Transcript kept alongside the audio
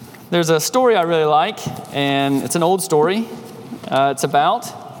There's a story I really like, and it's an old story. It's about,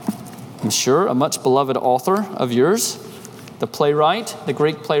 I'm sure, a much beloved author of yours, the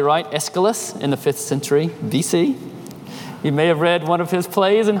Greek playwright Aeschylus in the 5th century BC. You may have read one of his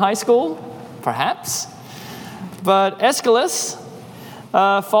plays in high school, perhaps. But Aeschylus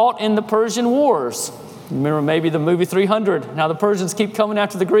fought in the Persian Wars. Remember maybe the movie 300, how the Persians keep coming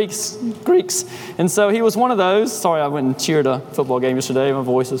after the Greeks. And so he was one of those. Sorry, I went and cheered a football game yesterday. My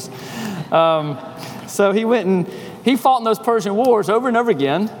voice is. So he fought in those Persian Wars over and over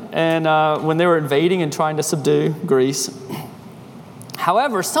again, and when they were invading and trying to subdue Greece.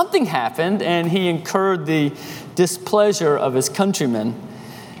 However, something happened, and he incurred the displeasure of his countrymen,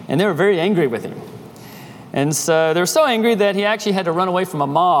 and they were very angry with him. And so they were so angry that he actually had to run away from a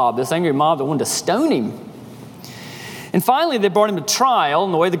mob, this angry mob that wanted to stone him. And finally, they brought him to trial,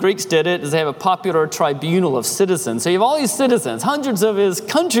 and the way the Greeks did it is they have a popular tribunal of citizens. So you have all these citizens, hundreds of his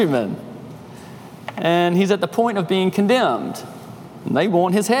countrymen, and he's at the point of being condemned. And they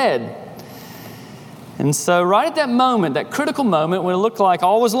want his head. And so right at that moment, that critical moment when it looked like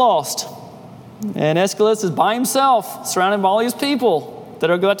all was lost, and Aeschylus is by himself, surrounded by all these people that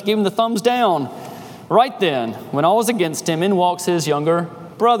are about to give him the thumbs down. Right then, when all was against him, in walks his younger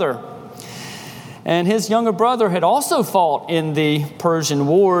brother. And his younger brother had also fought in the Persian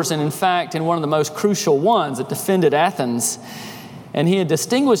Wars, and in fact, in one of the most crucial ones that defended Athens. And he had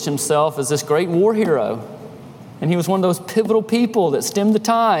distinguished himself as this great war hero. And he was one of those pivotal people that stemmed the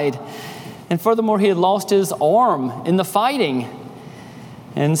tide. And furthermore, he had lost his arm in the fighting.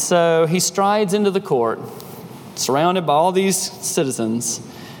 And so he strides into the court, surrounded by all these citizens,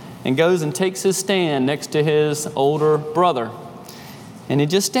 and goes and takes his stand next to his older brother. And he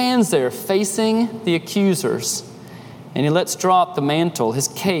just stands there facing the accusers. And he lets drop the mantle, his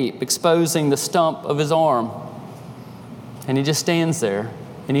cape, exposing the stump of his arm. And he just stands there,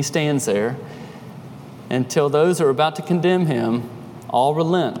 and he stands there until those who are about to condemn him all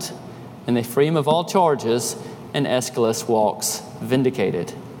relent, and they free him of all charges, and Aeschylus walks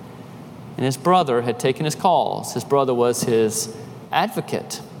vindicated. And his brother had taken his cause. His brother was his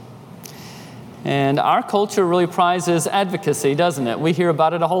advocate. And our culture really prizes advocacy, doesn't it? We hear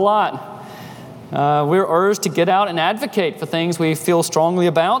about it a whole lot. We're urged to get out and advocate for things we feel strongly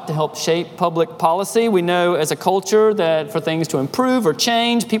about to help shape public policy. We know as a culture that for things to improve or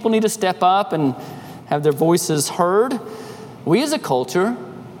change, people need to step up and have their voices heard. We as a culture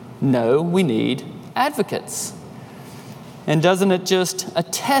know we need advocates. And doesn't it just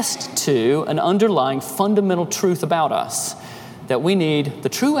attest to an underlying fundamental truth about us, that we need the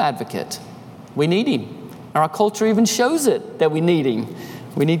true advocate? We need him. And our culture even shows it that we need him.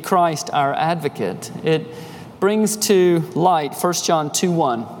 We need Christ, our advocate. It brings to light 1 John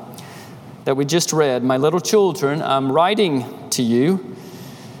 2:1 that we just read. My little children, I'm writing to you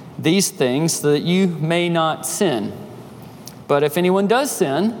these things so that you may not sin. But if anyone does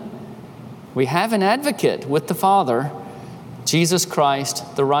sin, we have an advocate with the Father, Jesus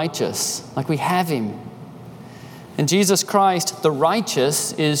Christ the righteous. Like we have him. And Jesus Christ the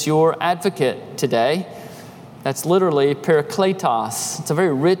righteous is your advocate today. That's literally parakletos. It's a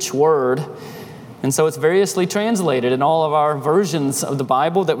very rich word. And so it's variously translated in all of our versions of the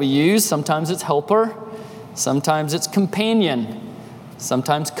Bible that we use. Sometimes it's helper. Sometimes it's companion.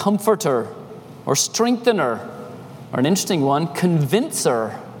 Sometimes comforter or strengthener. Or an interesting one,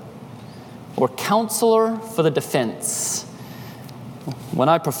 convincer or counselor for the defense. One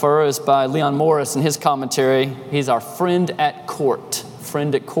I prefer is by Leon Morris in his commentary. He's our friend at court.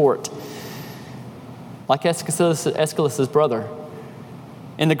 Friend at court. Like Aeschylus' brother.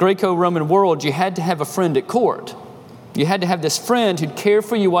 In the Greco-Roman world, you had to have a friend at court. You had to have this friend who'd care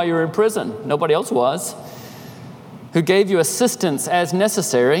for you while you were in prison. Nobody else was. Who gave you assistance as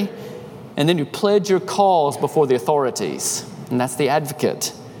necessary, and then who pled your cause before the authorities. And that's the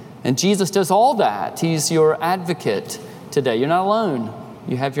advocate. And Jesus does all that. He's your advocate today. You're not alone.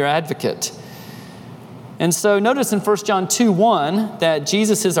 You have your advocate. And so notice in 1 John 2:1 that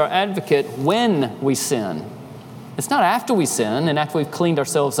Jesus is our advocate when we sin. It's not after we sin and after we've cleaned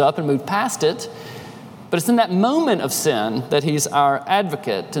ourselves up and moved past it, but it's in that moment of sin that he's our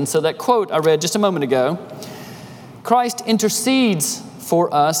advocate. And so that quote I read just a moment ago, Christ intercedes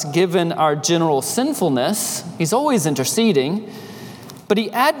for us given our general sinfulness. He's always interceding, but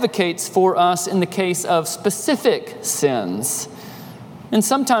he advocates for us in the case of specific sins. And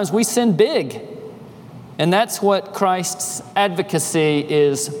sometimes we sin big. And that's what Christ's advocacy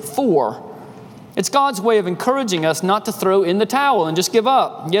is for. It's God's way of encouraging us not to throw in the towel and just give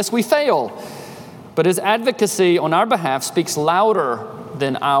up. Yes, we fail. But his advocacy on our behalf speaks louder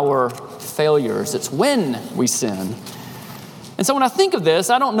than our failures. It's when we sin. And so when I think of this,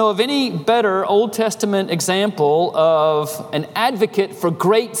 I don't know of any better Old Testament example of an advocate for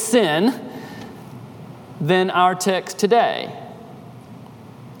great sin than our text today.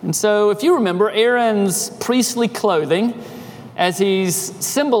 And so if you remember Aaron's priestly clothing, as he's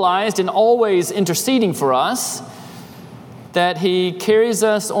symbolized in always interceding for us, that he carries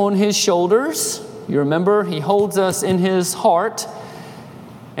us on his shoulders. You remember, he holds us in his heart,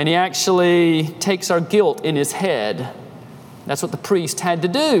 and he actually takes our guilt in his head. That's what the priest had to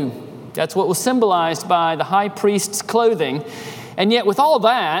do. That's what was symbolized by the high priest's clothing. And yet with all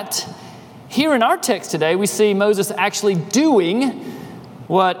that, here in our text today, we see Moses actually doing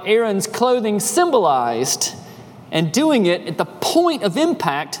what Aaron's clothing symbolized, and doing it at the point of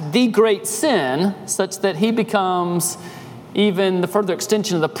impact, the great sin, such that he becomes, even the further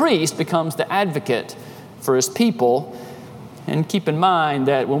extension of the priest, becomes the advocate for his people. And keep in mind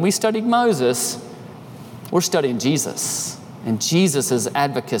that when we studied Moses, we're studying Jesus and Jesus'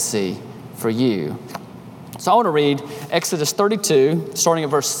 advocacy for you. So I want to read Exodus 32, starting at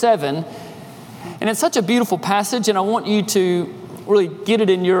verse 7. And it's such a beautiful passage, and I want you to really get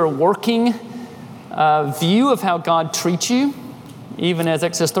it in your working view of how God treats you, even as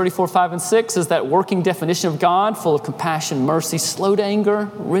Exodus 34, 5, and 6 is that working definition of God, full of compassion, mercy, slow to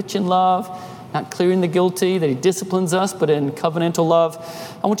anger, rich in love, not clearing the guilty, that he disciplines us, but in covenantal love.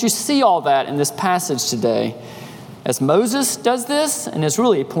 I want you to see all that in this passage today, as Moses does this, and as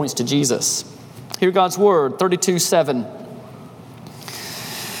really it points to Jesus. Hear God's word, 32, 7.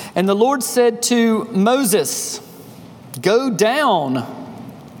 And the Lord said to Moses, "Go down,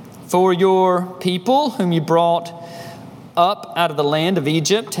 for your people whom you brought up out of the land of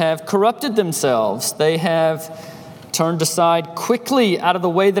Egypt have corrupted themselves. They have turned aside quickly out of the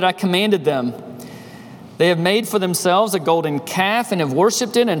way that I commanded them. They have made for themselves a golden calf and have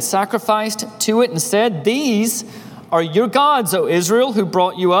worshipped it and sacrificed to it and said, 'These are your gods, O Israel, who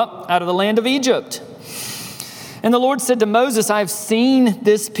brought you up out of the land of Egypt.' And the Lord said to Moses, 'I have seen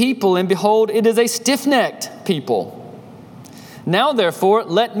this people, and behold, it is a stiff-necked people. Now, therefore,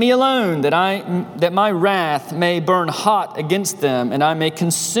 let me alone, that my wrath may burn hot against them, and I may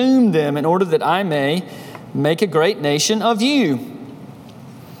consume them, in order that I may make a great nation of you.'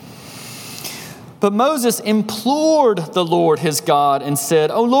 But Moses implored the Lord his God and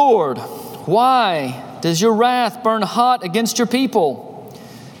said, 'O Lord, why does your wrath burn hot against your people,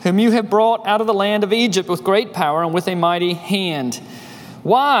 whom you have brought out of the land of Egypt with great power and with a mighty hand?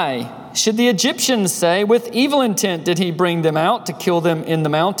 Why should the Egyptians say, with evil intent did he bring them out to kill them in the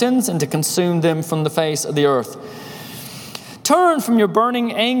mountains and to consume them from the face of the earth? Turn from your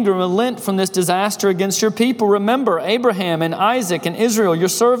burning anger and relent from this disaster against your people. Remember Abraham and Isaac and Israel, your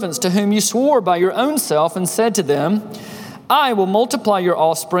servants, to whom you swore by your own self and said to them, I will multiply your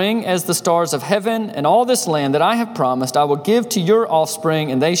offspring as the stars of heaven, and all this land that I have promised I will give to your offspring,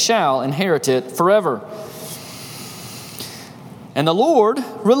 and they shall inherit it forever.' And the Lord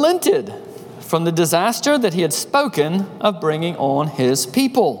relented from the disaster that he had spoken of bringing on his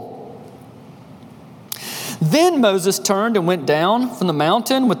people. Then Moses turned and went down from the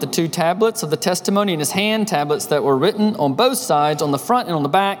mountain with the 2 tablets of the testimony in his hand, tablets that were written on both sides, on the front and on the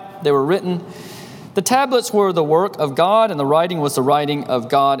back. They were written. The tablets were the work of God, and the writing was the writing of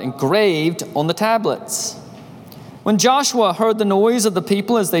God engraved on the tablets. When Joshua heard the noise of the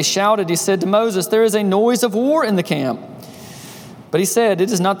people as they shouted, he said to Moses, 'There is a noise of war in the camp.' But he said,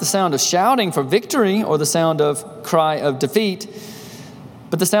 'It is not the sound of shouting for victory or the sound of cry of defeat,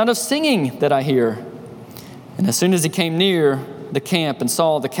 but the sound of singing that I hear.' And as soon as he came near the camp and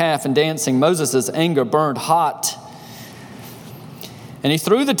saw the calf and dancing, Moses' anger burned hot. And he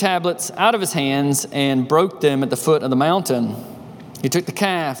threw the tablets out of his hands and broke them at the foot of the mountain. He took the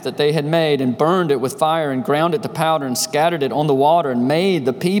calf that they had made and burned it with fire and ground it to powder and scattered it on the water and made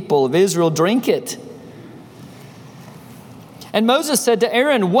the people of Israel drink it. And Moses said to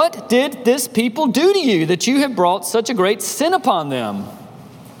Aaron, 'What did this people do to you that you have brought such a great sin upon them?'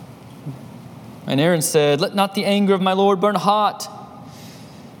 And Aaron said, 'Let not the anger of my Lord burn hot.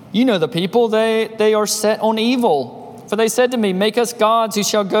 You know the people, they are set on evil. For they said to me, make us gods who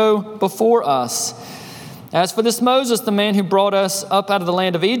shall go before us. As for this Moses, the man who brought us up out of the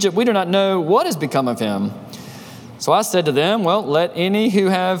land of Egypt, we do not know what has become of him.' So I said to them, 'Well, let any who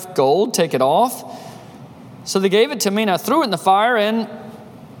have gold take it off.' So they gave it to me, and I threw it in the fire, and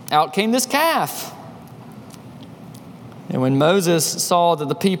out came this calf. And when Moses saw that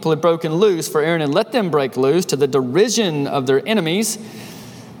the people had broken loose, for Aaron had let them break loose to the derision of their enemies,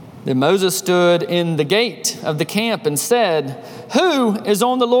 then Moses stood in the gate of the camp and said, 'Who is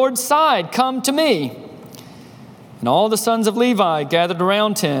on the Lord's side? Come to me.' And all the sons of Levi gathered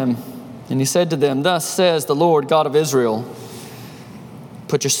around him, and he said to them, 'Thus says the Lord God of Israel,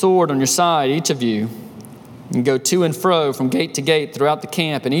 Put your sword on your side, each of you, and go to and fro from gate to gate throughout the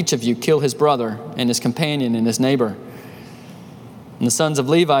camp, and each of you kill his brother and his companion and his neighbor." And the sons of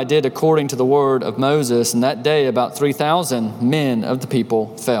Levi did according to the word of Moses, and that day about 3,000 men of the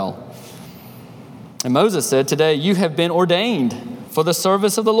people fell. And Moses said, "Today you have been ordained for the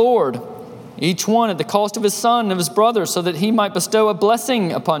service of the Lord, each one at the cost of his son and of his brother, so that he might bestow a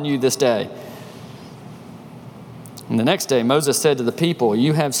blessing upon you this day." And the next day Moses said to the people,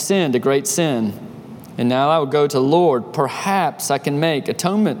 "You have sinned a great sin, and now I will go to the Lord. Perhaps I can make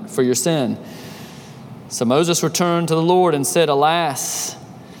atonement for your sin." So Moses returned to the Lord and said, "Alas,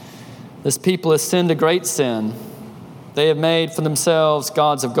 this people has sinned a great sin. They have made for themselves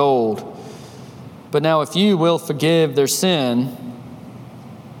gods of gold. But now if you will forgive their sin,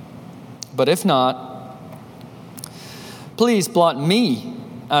 but if not, please blot me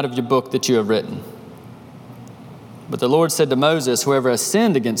out of your book that you have written." But the Lord said to Moses, "Whoever has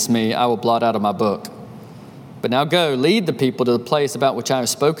sinned against me, I will blot out of my book. But now go, lead the people to the place about which I have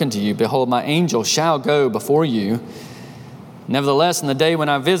spoken to you. Behold, my angel shall go before you. Nevertheless, in the day when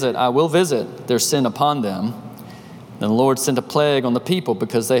I visit, I will visit their sin upon them." Then the Lord sent a plague on the people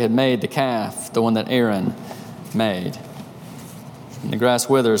because they had made the calf, the one that Aaron made. And the grass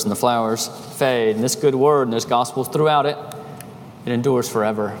withers and the flowers fade. And this good word, and there's gospels throughout it, it endures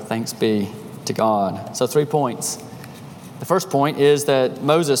forever. Thanks be to God. So 3 points. The first point is that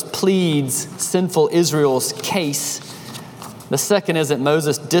Moses pleads sinful Israel's case. The second is that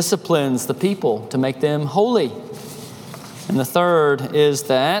Moses disciplines the people to make them holy. And the third is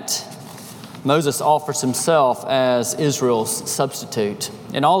that Moses offers himself as Israel's substitute.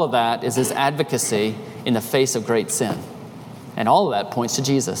 And all of that is his advocacy in the face of great sin. And all of that points to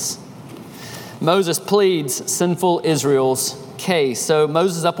Jesus. Moses pleads sinful Israel's case. So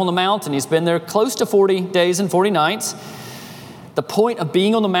Moses is up on the mountain. He's been there close to 40 days and 40 nights. The point of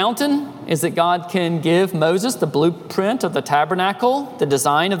being on the mountain is that God can give Moses the blueprint of the tabernacle, the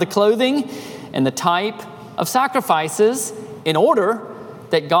design of the clothing, and the type of sacrifices in order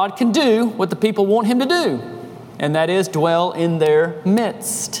that God can do what the people want him to do, and that is dwell in their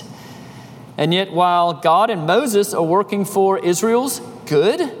midst. And yet while God and Moses are working for Israel's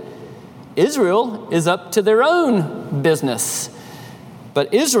good, Israel is up to their own business.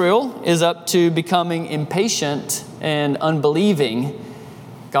 But Israel is up to becoming impatient and unbelieving.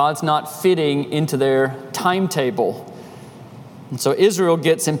 God's not fitting into their timetable. And so Israel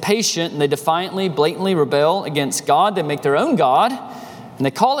gets impatient and they defiantly, blatantly rebel against God. They make their own God and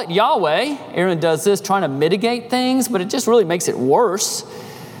they call it Yahweh. Aaron does this trying to mitigate things, but it just really makes it worse.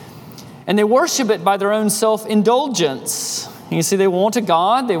 And they worship it by their own self-indulgence. You see, they want a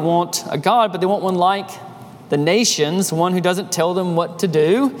God, but they want one like the nations, one who doesn't tell them what to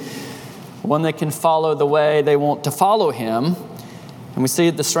do, one that can follow the way they want to follow him. And we see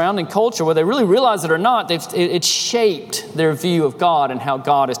the surrounding culture, whether they really realize it or not, it's shaped their view of God and how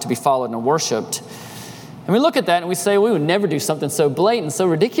God is to be followed and worshiped. And we look at that and we say, we would never do something so blatant, so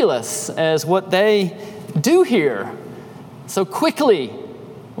ridiculous as what they do here so quickly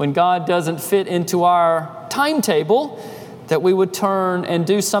when God doesn't fit into our timetable, that we would turn and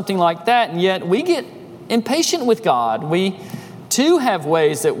do something like that. And yet we get impatient with God. We too have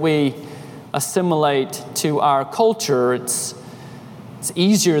ways that we assimilate to our culture. It's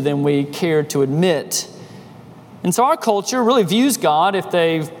easier than we care to admit. And so our culture really views God, if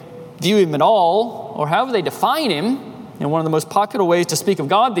they view him at all, or however they define him. And one of the most popular ways to speak of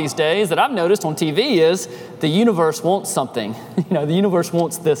God these days that I've noticed on TV is the universe wants something. The universe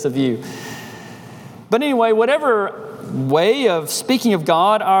wants this of you. But anyway, whatever way of speaking of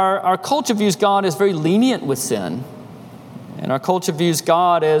God, our culture views God as very lenient with sin. And our culture views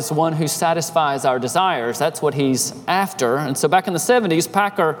God as one who satisfies our desires. That's what he's after. And so back in the 70s,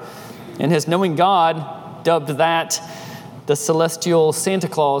 Packer, in his Knowing God, dubbed that the celestial Santa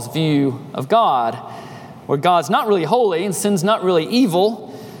Claus view of God, where God's not really holy and sin's not really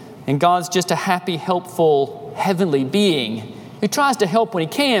evil, and God's just a happy, helpful, heavenly being who tries to help when he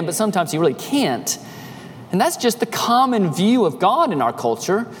can, but sometimes he really can't. And that's just the common view of God in our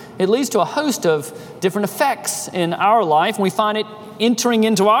culture. It leads to a host of different effects in our life, and we find it entering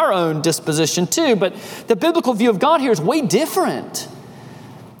into our own disposition too. But the biblical view of God here is way different.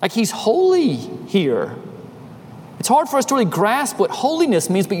 Like he's holy here. It's hard for us to really grasp what holiness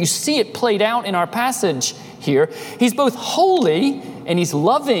means, but you see it played out in our passage here. He's both holy and he's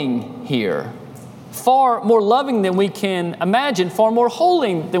loving here. Far more loving than we can imagine, far more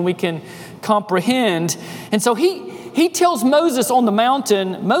holy than we can comprehend. And so he tells Moses on the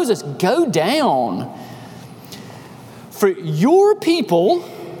mountain, Moses, go down. For your people,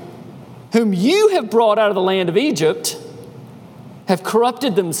 whom you have brought out of the land of Egypt, have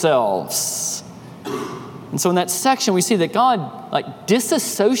corrupted themselves. And so in that section, we see that God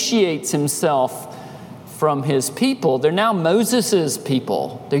disassociates himself from his people. They're now Moses'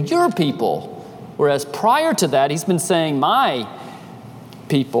 people. They're your people. Whereas prior to that, he's been saying, my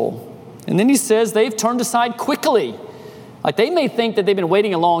people. And then he says they've turned aside quickly. They may think that they've been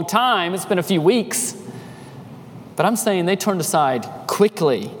waiting a long time. It's been a few weeks. But I'm saying they turned aside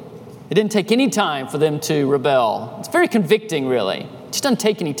quickly. It didn't take any time for them to rebel. It's very convicting, really. It just doesn't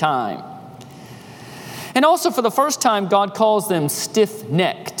take any time. And also for the first time, God calls them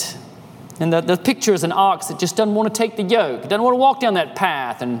stiff-necked. And the picture is an ox that just doesn't want to take the yoke. It doesn't want to walk down that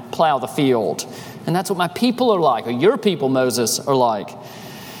path and plow the field. And that's what my people are like, or your people, Moses, are like.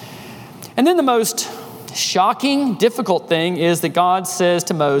 And then the most shocking, difficult thing is that God says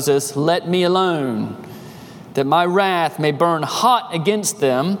to Moses, let me alone, that my wrath may burn hot against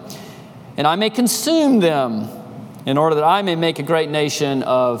them, and I may consume them, in order that I may make a great nation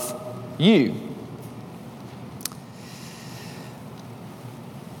of you.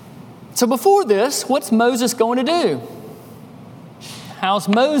 So before this, what's Moses going to do? How's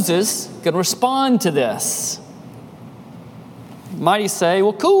Moses going to respond to this? Might he say,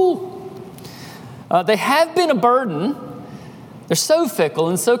 well, cool. They have been a burden. They're so fickle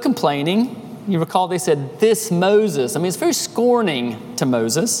and so complaining. You recall they said, this Moses. I mean, it's very scorning to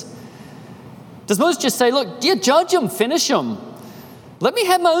Moses. Does Moses just say, look, judge them, finish them. Let me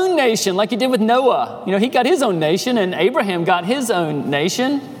have my own nation like he did with Noah. He got his own nation and Abraham got his own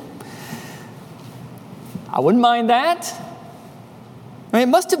nation. I wouldn't mind that. I mean,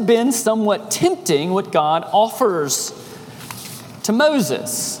 it must have been somewhat tempting what God offers to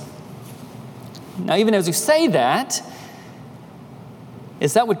Moses. Now, even as we say that,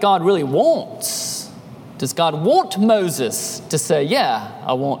 is that what God really wants? Does God want Moses to say, yeah,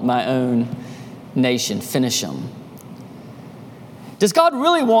 I want my own nation, finish them? Does God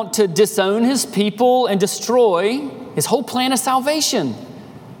really want to disown his people and destroy his whole plan of salvation?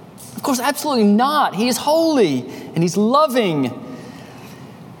 Of course, absolutely not. He is holy and he's loving.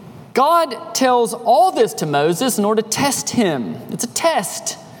 God tells all this to Moses in order to test him. It's a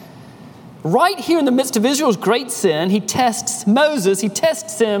test. Right here in the midst of Israel's great sin, he tests Moses. He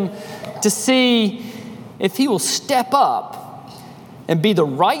tests him to see if he will step up and be the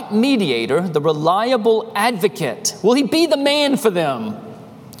right mediator, the reliable advocate. Will he be the man for them?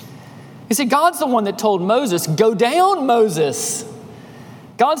 You see, God's the one that told Moses, go down, Moses.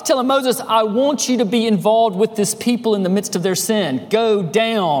 God's telling Moses, I want you to be involved with this people in the midst of their sin. Go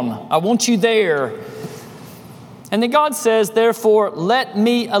down. I want you there. And then God says, therefore, let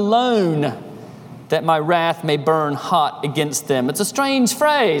me alone, that my wrath may burn hot against them. It's a strange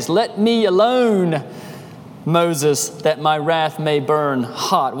phrase. Let me alone, Moses, that my wrath may burn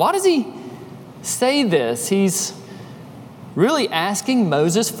hot. Why does he say this? He's really asking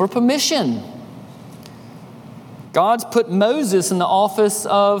Moses for permission. God's put Moses in the office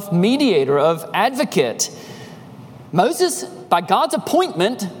of mediator, of advocate. Moses, by God's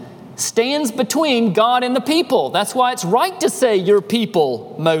appointment, stands between God and the people. That's why it's right to say your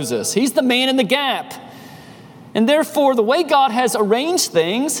people, Moses. He's the man in the gap. And therefore, the way God has arranged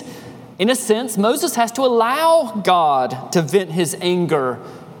things, in a sense, Moses has to allow God to vent his anger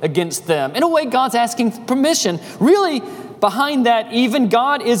against them. In a way, God's asking permission. Really, behind that, even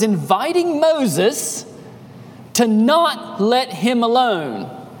God is inviting Moses to not let him alone.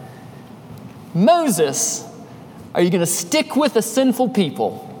 Moses, are you going to stick with a sinful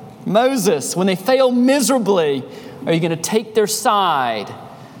people? Moses, when they fail miserably, are you going to take their side?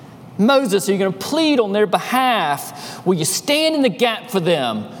 Moses, are you going to plead on their behalf? Will you stand in the gap for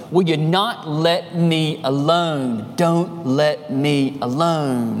them? Will you not let me alone? Don't let me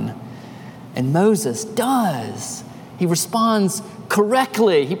alone. And Moses does. He responds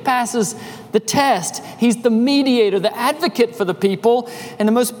correctly. He passes the test. He's the mediator, the advocate for the people. And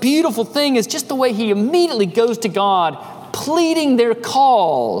the most beautiful thing is just the way he immediately goes to God, pleading their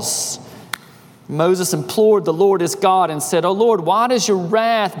cause. Moses implored the Lord his God and said, "Oh Lord, why does your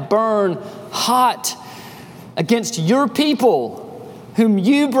wrath burn hot against your people, whom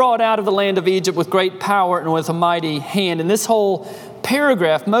you brought out of the land of Egypt with great power and with a mighty hand?" In this whole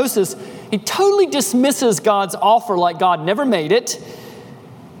paragraph, Moses, he totally dismisses God's offer like God never made it.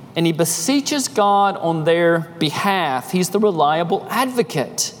 And he beseeches God on their behalf. He's the reliable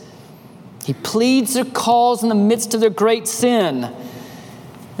advocate. He pleads their cause in the midst of their great sin.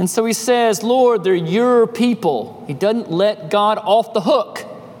 And so he says, Lord, they're your people. He doesn't let God off the hook.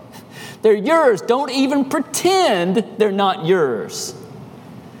 They're yours. Don't even pretend they're not yours.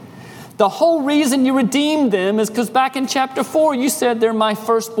 The whole reason you redeemed them is because back in chapter 4, you said they're my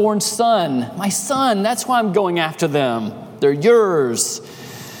firstborn son. My son, that's why I'm going after them. They're yours.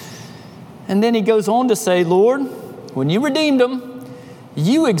 And then he goes on to say, Lord, when you redeemed them,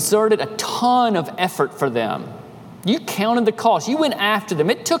 you exerted a ton of effort for them. You counted the cost. You went after them.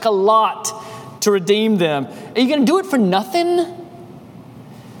 It took a lot to redeem them. Are you going to do it for nothing?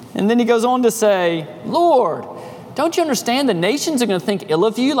 And then he goes on to say, Lord, don't you understand the nations are going to think ill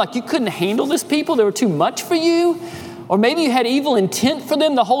of you? Like you couldn't handle this people? They were too much for you? Or maybe you had evil intent for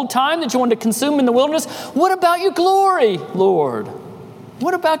them the whole time that you wanted to consume in the wilderness? What about your glory, Lord?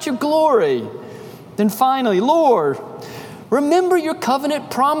 What about your glory? Then finally, Lord, remember your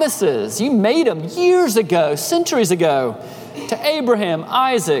covenant promises. You made them years ago, centuries ago, to Abraham,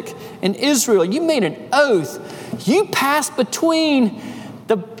 Isaac, and Israel. You made an oath. You passed between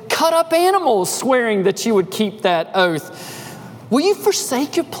the cut up animals swearing that you would keep that oath. Will you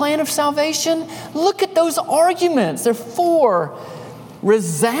forsake your plan of salvation? Look at those arguments. They're 4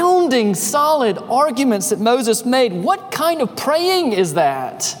 resounding, solid arguments that Moses made. What kind of praying is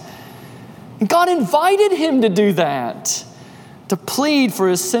that? God invited him to do that, to plead for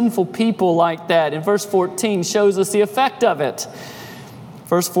his sinful people like that. And verse 14 shows us the effect of it.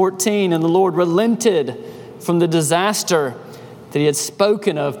 Verse 14, and the Lord relented from the disaster that he had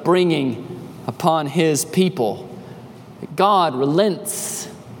spoken of bringing upon his people. God relents.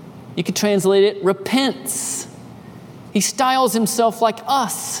 You could translate it, repents. He styles himself like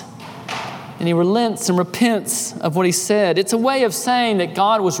us, and he relents and repents of what he said. It's a way of saying that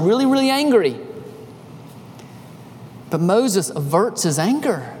God was really, really angry. But Moses averts his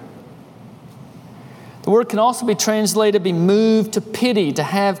anger. The word can also be translated, be moved to pity, to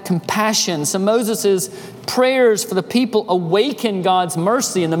have compassion. So Moses' prayers for the people awaken God's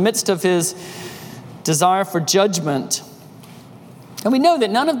mercy in the midst of his desire for judgment. And we know that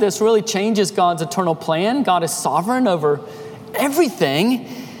none of this really changes God's eternal plan. God is sovereign over everything,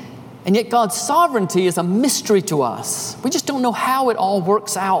 and yet God's sovereignty is a mystery to us. We just don't know how it all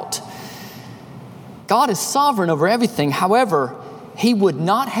works out. God is sovereign over everything. However, he would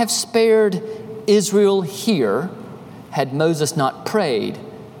not have spared Israel here had Moses not prayed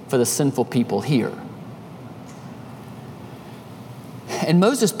for the sinful people here. And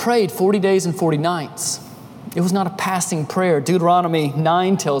Moses prayed 40 days and 40 nights. It was not a passing prayer. Deuteronomy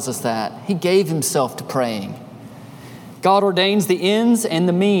 9 tells us that. He gave himself to praying. God ordains the ends and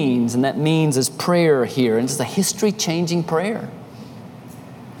the means, and that means is prayer here. And it's a history-changing prayer.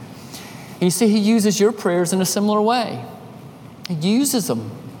 And you see, he uses your prayers in a similar way. He uses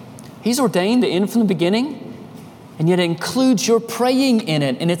them. He's ordained the end from the beginning, and yet it includes your praying in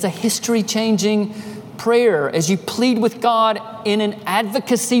it. And it's a history-changing prayer as you plead with God in an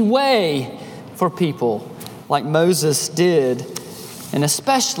advocacy way for people like Moses did. And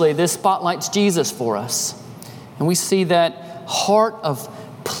especially this spotlights Jesus for us. And we see that heart of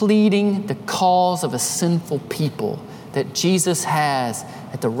pleading the cause of a sinful people that Jesus has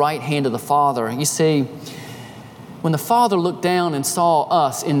at the right hand of the Father. You see, when the Father looked down and saw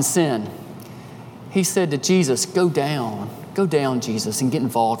us in sin, he said to Jesus, go down, Jesus, and get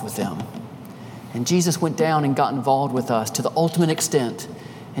involved with them. And Jesus went down and got involved with us to the ultimate extent.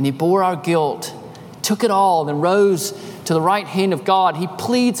 And he bore our guilt, took it all, then rose to the right hand of God. He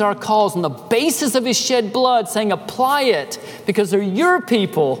pleads our cause on the basis of his shed blood, saying, apply it because they're your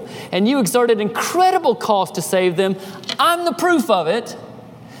people and you exerted incredible cost to save them. I'm the proof of it.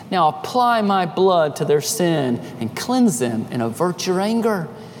 Now apply my blood to their sin and cleanse them and avert your anger.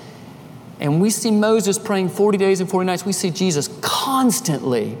 And we see Moses praying 40 days and 40 nights. We see Jesus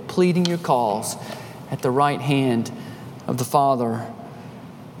constantly pleading your cause at the right hand of the Father.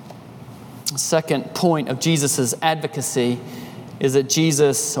 The second point of Jesus' advocacy is that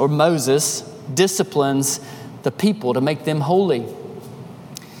Jesus, or Moses, disciplines the people to make them holy.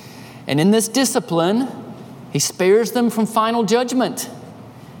 And in this discipline, he spares them from final judgment.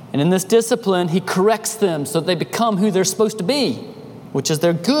 And in this discipline, he corrects them so that they become who they're supposed to be, which is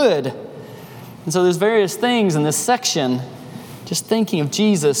they're good. And so there's various things in this section, just thinking of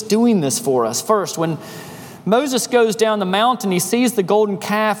Jesus doing this for us. First, when Moses goes down the mountain, he sees the golden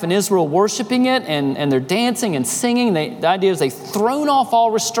calf and Israel worshiping it, and they're dancing and singing. The idea is they've thrown off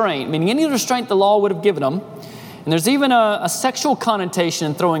all restraint, meaning any restraint the law would have given them. And there's even a sexual connotation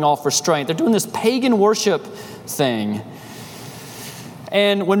in throwing off restraint. They're doing this pagan worship thing.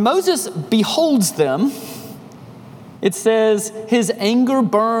 And when Moses beholds them, it says his anger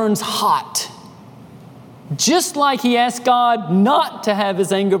burns hot. Just like he asked God not to have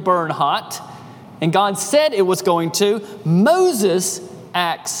his anger burn hot, and God said it was going to, Moses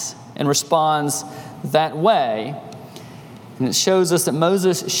acts and responds that way. And it shows us that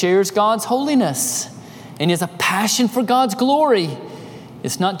Moses shares God's holiness and he has a passion for God's glory.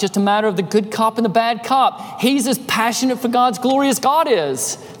 It's not just a matter of the good cop and the bad cop. He's as passionate for God's glory as God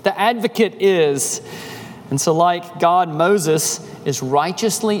is. The advocate is. And so like God, Moses is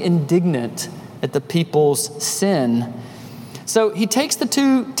righteously indignant at the people's sin. So he takes the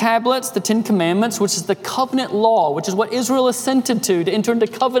 2 tablets, the 10 commandments, which is the covenant law, which is what Israel assented to enter into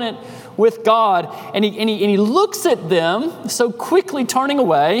covenant with God. And he looks at them so quickly turning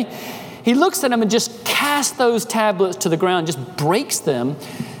away. He looks at them and just casts those tablets to the ground, just breaks them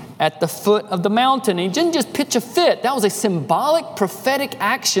at the foot of the mountain. He didn't just pitch a fit. That was a symbolic, prophetic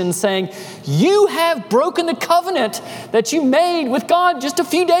action saying, you have broken the covenant that you made with God just a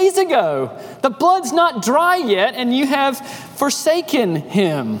few days ago. The blood's not dry yet, and you have forsaken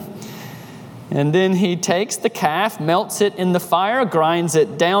him. And then he takes the calf, melts it in the fire, grinds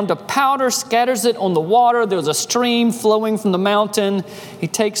it down to powder, scatters it on the water. There's a stream flowing from the mountain. He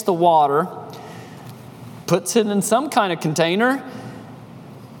takes the water, puts it in some kind of container,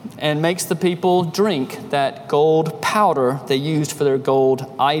 and makes the people drink that gold powder they used for their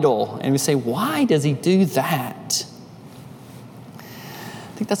gold idol. And we say, why does he do that?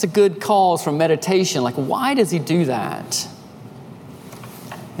 I think that's a good cause for meditation. Like, why does he do that?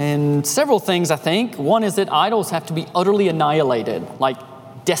 And several things, I think. One is that idols have to be utterly annihilated, like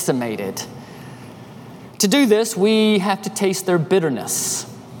decimated. To do this, we have to taste their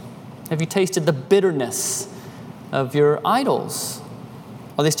bitterness. Have you tasted the bitterness of your idols?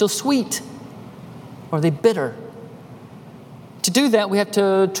 Are they still sweet? Or are they bitter? To do that, we have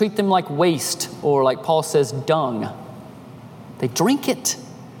to treat them like waste, or like Paul says, dung. They drink it.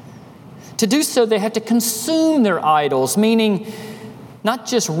 To do so, they have to consume their idols, meaning not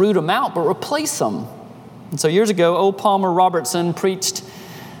just root them out, but replace them. And so years ago, O. Palmer Robertson preached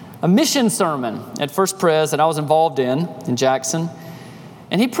a mission sermon at First Pres that I was involved in Jackson.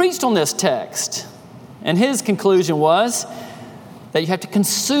 And he preached on this text. And his conclusion was that you have to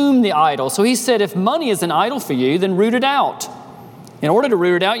consume the idol. So he said, if money is an idol for you, then root it out. In order to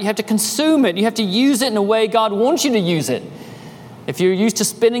root it out, you have to consume it. You have to use it in a way God wants you to use it. If you're used to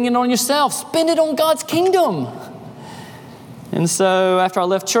spending it on yourself, spend it on God's kingdom. And so after I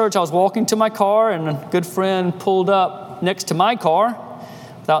left church, I was walking to my car, and a good friend pulled up next to my car.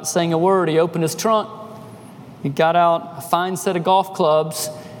 Without saying a word, he opened his trunk. He got out a fine set of golf clubs,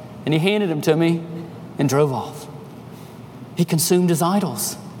 and he handed them to me and drove off. He consumed his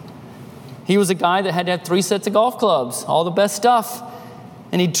idols. He was a guy that had to have 3 sets of golf clubs, all the best stuff.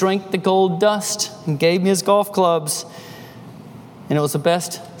 And he drank the gold dust and gave me his golf clubs. And it was the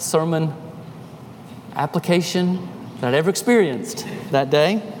best sermon application that I'd ever experienced that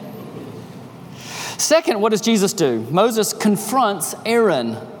day. Second, what does Jesus do? Moses confronts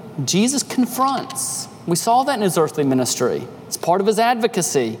Aaron. Jesus confronts. We saw that in his earthly ministry. It's part of his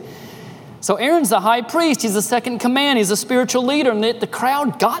advocacy. So Aaron's the high priest. He's the second command. He's a spiritual leader, and the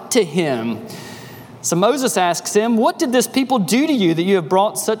crowd got to him. So Moses asks him, what did this people do to you that you have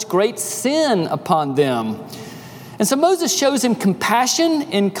brought such great sin upon them? And so Moses shows him compassion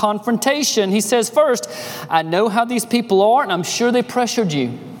in confrontation. He says, first, I know how these people are, and I'm sure they pressured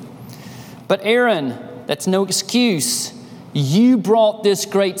you. But Aaron, that's no excuse. You brought this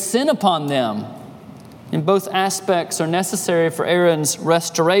great sin upon them. And both aspects are necessary for Aaron's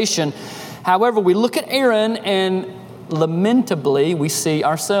restoration. However, we look at Aaron and lamentably we see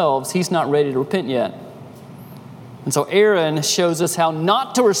ourselves. He's not ready to repent yet. And so Aaron shows us how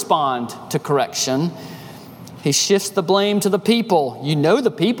not to respond to correction. He shifts the blame to the people. You know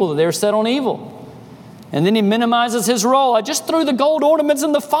the people that they're set on evil. And then he minimizes his role. I just threw the gold ornaments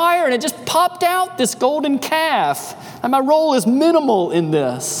in the fire and it just popped out, this golden calf. And my role is minimal in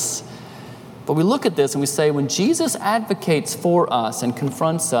this. But we look at this and we say, when Jesus advocates for us and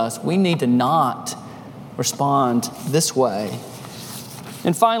confronts us, we need to not respond this way.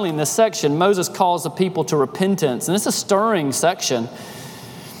 And finally, in this section, Moses calls the people to repentance. And it's a stirring section.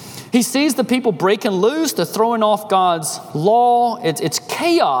 He sees the people breaking loose. They're throwing off God's law. It's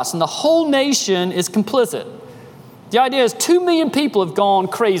chaos, and the whole nation is complicit. The idea is 2 million people have gone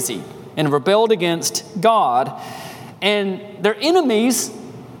crazy and rebelled against God. And their enemies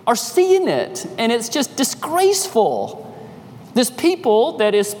are seeing it, and it's just disgraceful. This people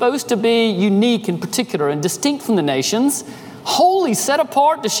that is supposed to be unique in particular and distinct from the nations, wholly set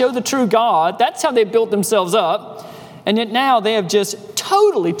apart to show the true God, that's how they built themselves up. And yet now they have just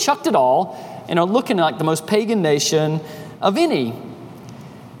totally chucked it all and are looking like the most pagan nation of any.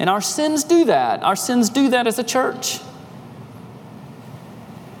 And our sins do that. Our sins do that as a church.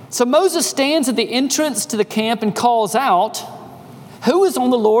 So Moses stands at the entrance to the camp and calls out, who is on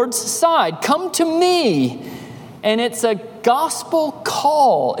the Lord's side? Come to me. And it's a gospel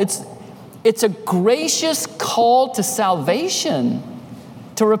call. It's a gracious call to salvation.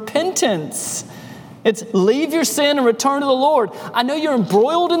 to repentance. It's leave your sin and return to the Lord. I know you're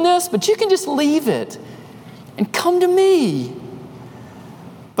embroiled in this, but you can just leave it and come to me.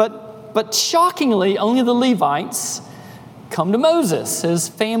 But shockingly, only the Levites come to Moses, his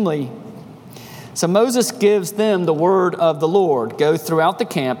family. So Moses gives them the word of the Lord. Go throughout the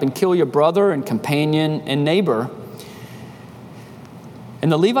camp and kill your brother and companion and neighbor.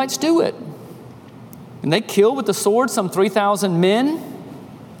 And the Levites do it. And they kill with the sword some 3,000 men.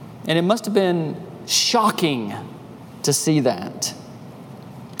 And it must have been shocking to see that.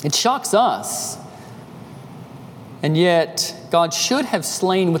 It shocks us. And yet, God should have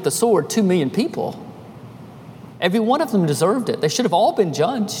slain with the sword 2 million people. Every one of them deserved it. They should have all been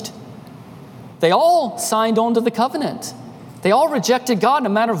judged. They all signed on to the covenant. They all rejected God in a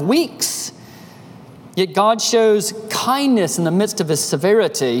matter of weeks. Yet God shows kindness in the midst of his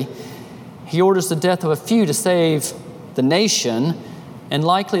severity. He orders the death of a few to save the nation, and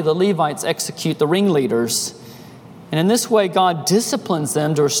likely the Levites execute the ringleaders. And in this way, God disciplines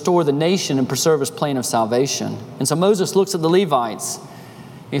them to restore the nation and preserve his plan of salvation. And so Moses looks at the Levites.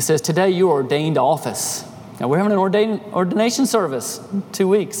 He says, today you are ordained to office. Now we're having an ordination service in 2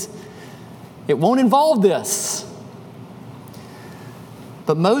 weeks. It won't involve this.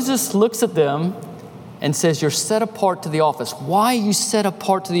 But Moses looks at them and says, you're set apart to the office. Why are you set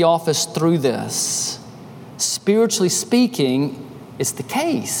apart to the office through this? Spiritually speaking, it's the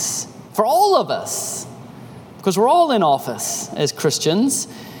case for all of us, because we're all in office as Christians.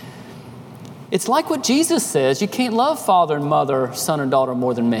 It's like what Jesus says, you can't love father and mother, son and daughter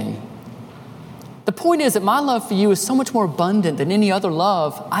more than me. The point is that my love for you is so much more abundant than any other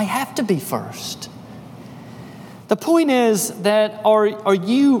love. I have to be first. The point is that are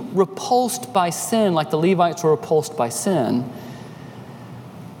you repulsed by sin like the Levites were repulsed by sin?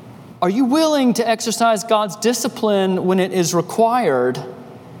 Are you willing to exercise God's discipline when it is required?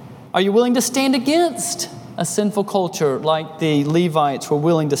 Are you willing to stand against a sinful culture like the Levites were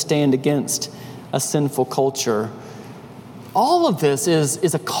willing to stand against a sinful culture? All of this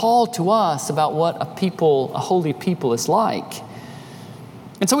is a call to us about what a holy people is like.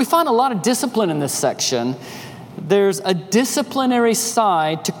 And so we find a lot of discipline in this section. There's a disciplinary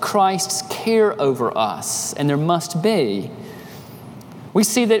side to Christ's care over us, and there must be. We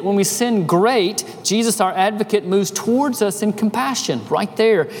see that when we sin great, Jesus, our advocate, moves towards us in compassion, right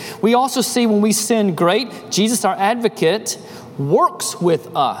there. We also see when we sin great, Jesus, our advocate, works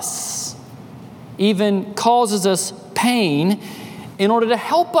with us, even causes us pain in order to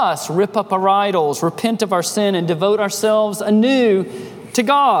help us rip up our idols, repent of our sin, and devote ourselves anew to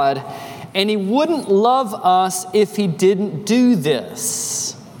God. And he wouldn't love us if he didn't do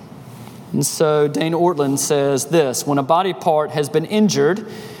this. And so Dane Ortlund says this, when a body part has been injured,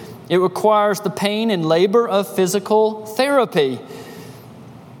 it requires the pain and labor of physical therapy.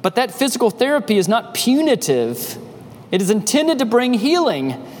 But that physical therapy is not punitive. It is intended to bring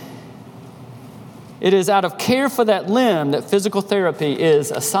healing. It is out of care for that limb that physical therapy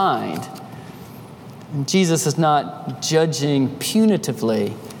is assigned. And Jesus is not judging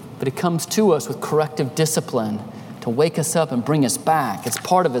punitively, but he comes to us with corrective discipline to wake us up and bring us back. It's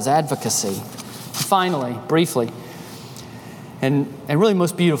part of his advocacy. Finally, briefly, and really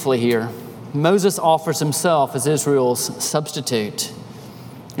most beautifully here, Moses offers himself as Israel's substitute.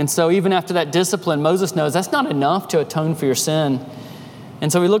 And so even after that discipline, Moses knows that's not enough to atone for your sin.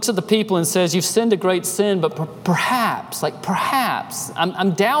 And so he looks at the people and says, you've sinned a great sin, but perhaps,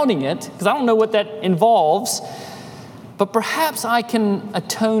 I'm doubting it because I don't know what that involves, but perhaps I can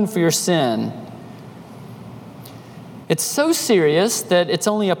atone for your sin. It's so serious that it's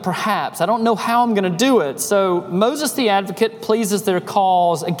only a perhaps. I don't know how I'm going to do it. So Moses the advocate pleases their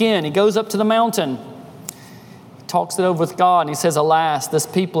cause. Again, he goes up to the mountain, talks it over with God, and he says, alas, this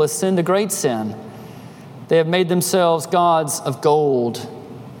people has sinned a great sin. They have made themselves gods of gold.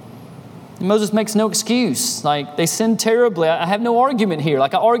 And Moses makes no excuse. Like, they sinned terribly. I have no argument here.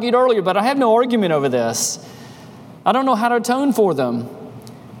 Like I argued earlier, but I have no argument over this. I don't know how to atone for them.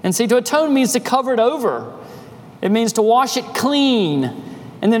 And see, to atone means to cover it over. It means to wash it clean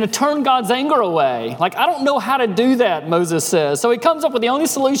and then to turn God's anger away. Like, I don't know how to do that, Moses says. So he comes up with the only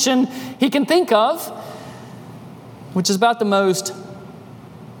solution he can think of, which is about the most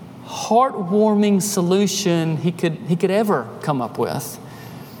heartwarming solution he could ever come up with.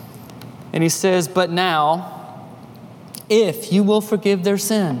 And he says, but now, if you will forgive their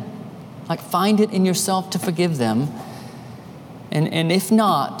sin, like find it in yourself to forgive them, and if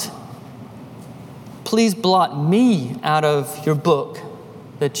not, please blot me out of your book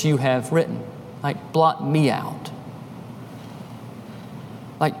that you have written. Like, blot me out.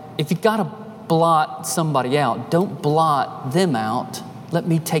 Like, if you got to blot somebody out, don't blot them out. let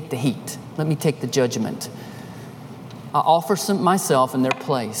me take the heat. Let me take the judgment. I offer myself in their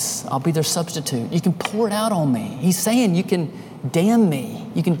place. I'll be their substitute. You can pour it out on me. He's saying you can damn me.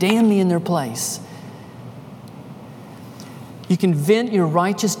 You can damn me in their place. You can vent your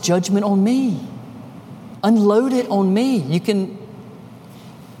righteous judgment on me. Unload it on me.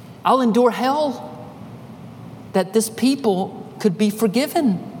 I'll endure hell that this people could be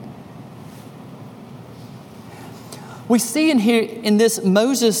forgiven. We see in this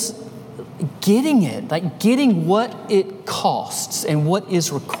Moses getting it, like getting what it costs and what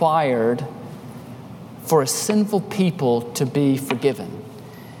is required for a sinful people to be forgiven.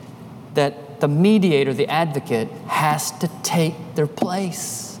 That the mediator, the advocate, has to take their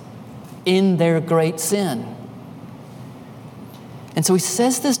place in their great sin. And so he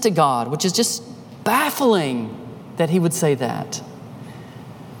says this to God, which is just baffling that he would say that.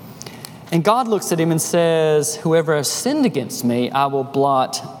 And God looks at him and says, whoever has sinned against me, I will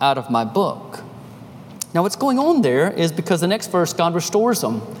blot out of my book. Now what's going on there is because the next verse, God restores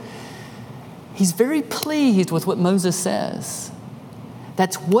him. He's very pleased with what Moses says.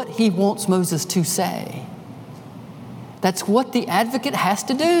 That's what he wants Moses to say. That's what the advocate has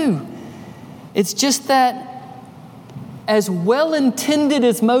to do. It's just that as well-intended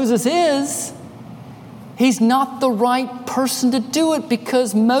as Moses is, he's not the right person to do it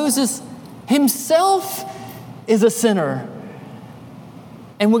because Moses himself is a sinner.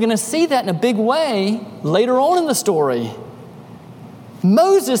 And we're going to see that in a big way later on in the story.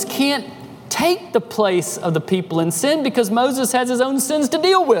 Moses can't take the place of the people in sin because Moses has his own sins to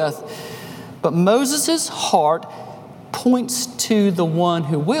deal with. But Moses' heart points to the one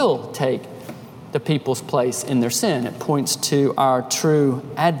who will take the people's place in their sin. It points to our true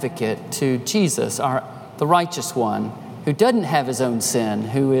advocate, to Jesus, the righteous one, who doesn't have his own sin,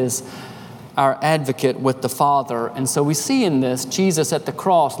 who is our advocate with the Father. And so we see in this Jesus at the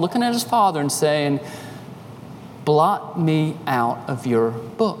cross looking at his Father and saying, blot me out of your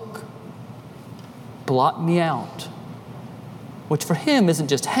book. Blot me out. Which for him isn't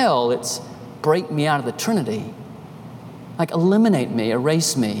just hell, it's break me out of the Trinity. Like eliminate me,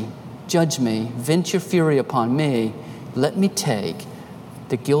 erase me, judge me, vent your fury upon me. Let me take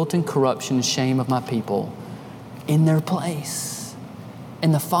the guilt and corruption and shame of my people in their place.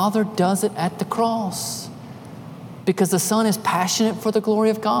 And the Father does it at the cross because the Son is passionate for the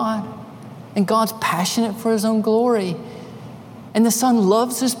glory of God and God's passionate for his own glory. And the Son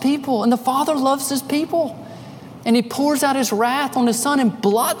loves his people and the Father loves his people. And he pours out his wrath on his Son and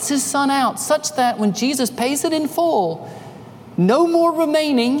blots his Son out such that when Jesus pays it in full, no more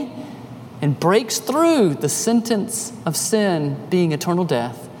remaining, and breaks through the sentence of sin being eternal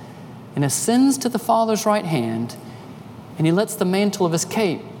death and ascends to the Father's right hand, and he lets the mantle of his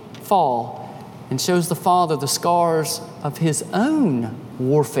cape fall and shows the Father the scars of his own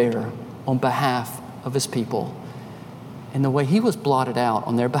warfare on behalf of his people and the way he was blotted out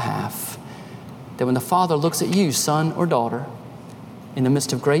on their behalf. That when the Father looks at you, son or daughter, in the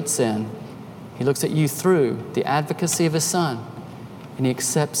midst of great sin, he looks at you through the advocacy of his Son and he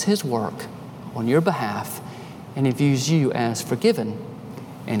accepts his work on your behalf and he views you as forgiven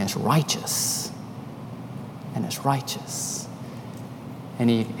and as righteous. And as righteous. And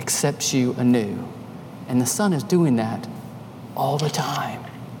he accepts you anew. And the Son is doing that all the time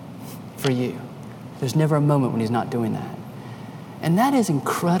for you. There's never a moment when he's not doing that. And that is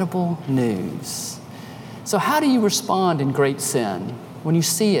incredible news. So how do you respond in great sin when you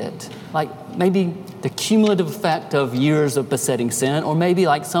see it? Like maybe the cumulative effect of years of besetting sin, or maybe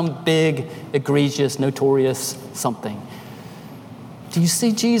like some big, egregious, notorious something. Do you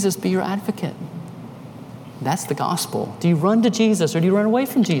see Jesus be your advocate? That's the gospel. Do you run to Jesus or do you run away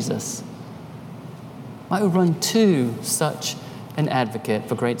from Jesus? Might we run to such an advocate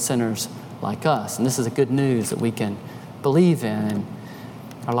for great sinners like us? And this is a good news that we can believe in and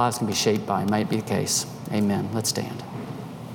our lives can be shaped by. Might be the case. Amen. Let's stand.